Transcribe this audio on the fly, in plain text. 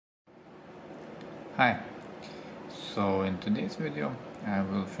Hi, so in today's video I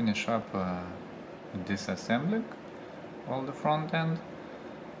will finish up disassembling all the front end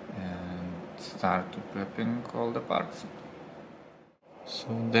and start prepping all the parts. So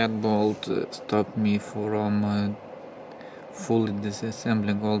that bolt stopped me from fully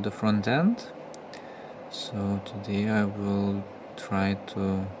disassembling all the front end. So today I will try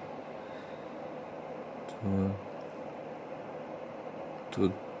to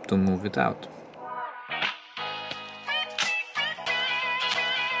move it out.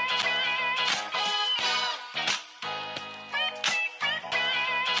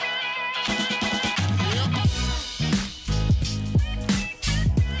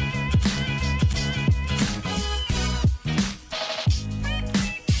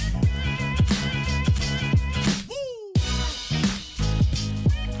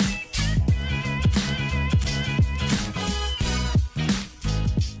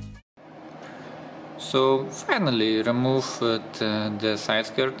 So finally removed the side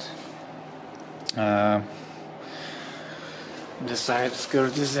skirt. The side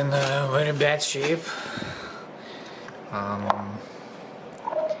skirt is in a very bad shape.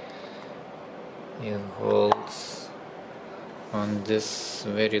 It holds on this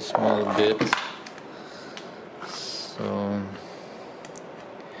very small bit. So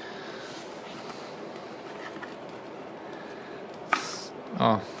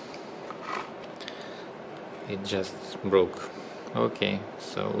it just broke. Okay,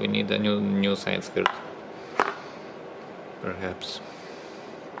 so we need a new side skirt, perhaps.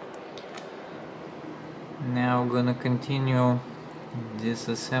 Now gonna continue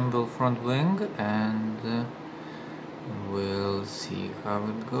disassemble front wing and we'll see how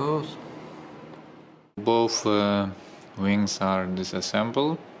it goes. Both wings are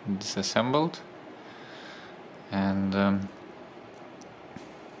disassembled, and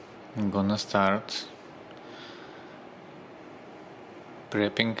I'm gonna start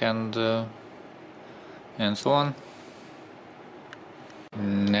prepping and so on.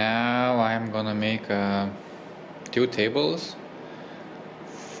 Now I'm gonna make two tables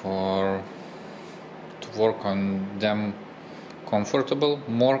to work on them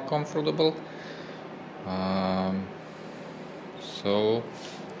more comfortable. So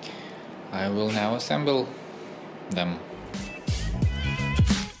I will now assemble them.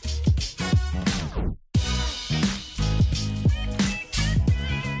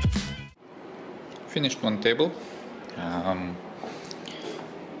 Finished one table.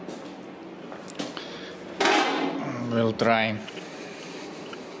 We'll try.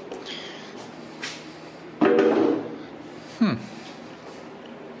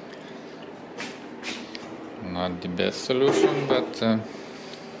 Not the best solution, but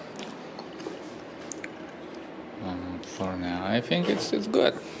for now I think it's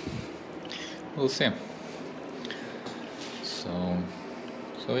good. We'll see. So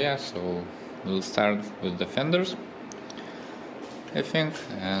we'll start with the fenders, I think,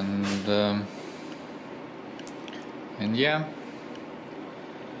 and yeah,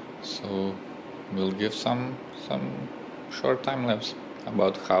 so we'll give some short time lapse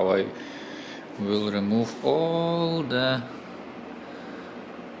about how I will remove all the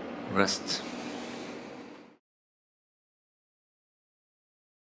rust.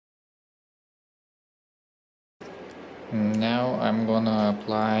 Now I'm gonna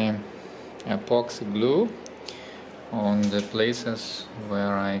apply epoxy glue on the places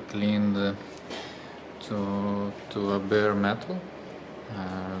where I cleaned to a bare metal,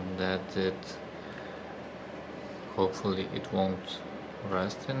 that hopefully it won't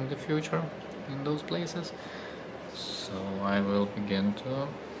rust in the future in those places. So I will begin to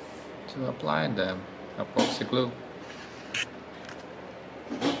apply the epoxy glue.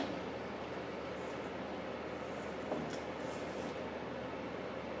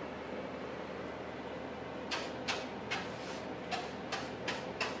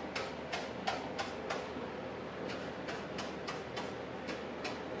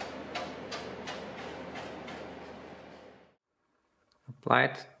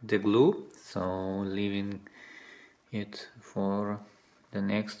 Applied the glue, so leaving it for the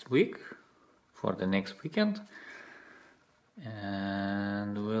next week, for the next weekend,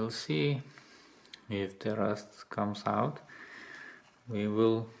 and we'll see if the rust comes out. We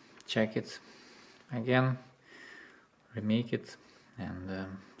will check it again, remake it, and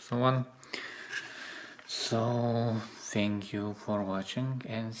so on. So thank you for watching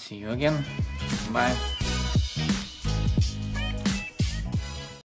and see you again. Bye.